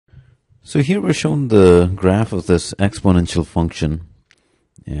So here we're shown the graph of this exponential function,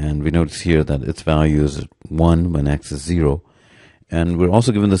 and we notice here that its value is 1 when x is 0. And we're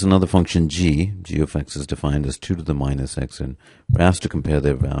also given this another function g of x is defined as 2 to the minus x, and we're asked to compare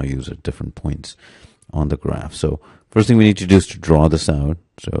their values at different points on the graph. So first thing we need to do is to draw this out.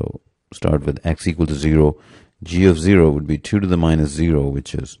 So start with x equal to 0. G of 0 would be 2 to the minus 0,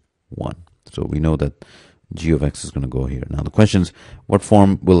 which is 1. So we know that g of x is going to go here. Now the question is, what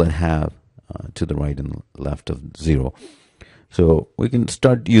form will it have to the right and left of 0? So we can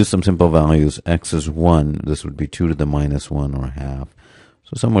start to use some simple values. X is 1. This would be 2 to the minus 1 or half.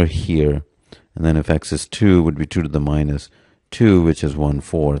 So somewhere here. And then if x is 2, would be 2 to the minus 2, which is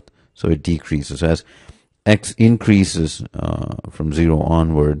 1/4. So it decreases. As x increases from 0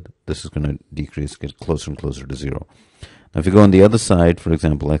 onward, this is going to decrease, get closer and closer to 0. Now if you go on the other side, for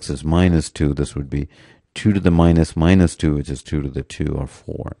example, x is minus 2, this would be 2 to the minus 2, which is 2 to the 2 or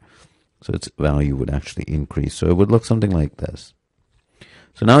 4. So its value would actually increase. So it would look something like this.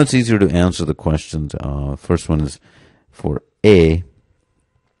 So now it's easier to answer the questions. First one is for a.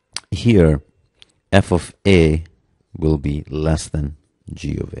 Here, f of a will be less than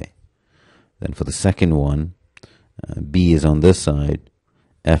g of a. Then for the second one, b is on this side.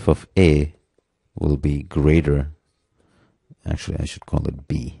 F of a will be greater. Actually, I should call it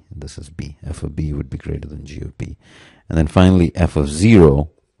b. This is b. F of b would be greater than g of b. And then finally, f of 0,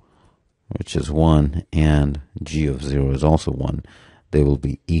 which is 1, and g of 0 is also 1. They will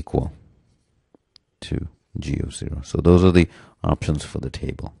be equal to g of 0. So those are the options for the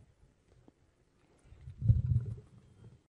table.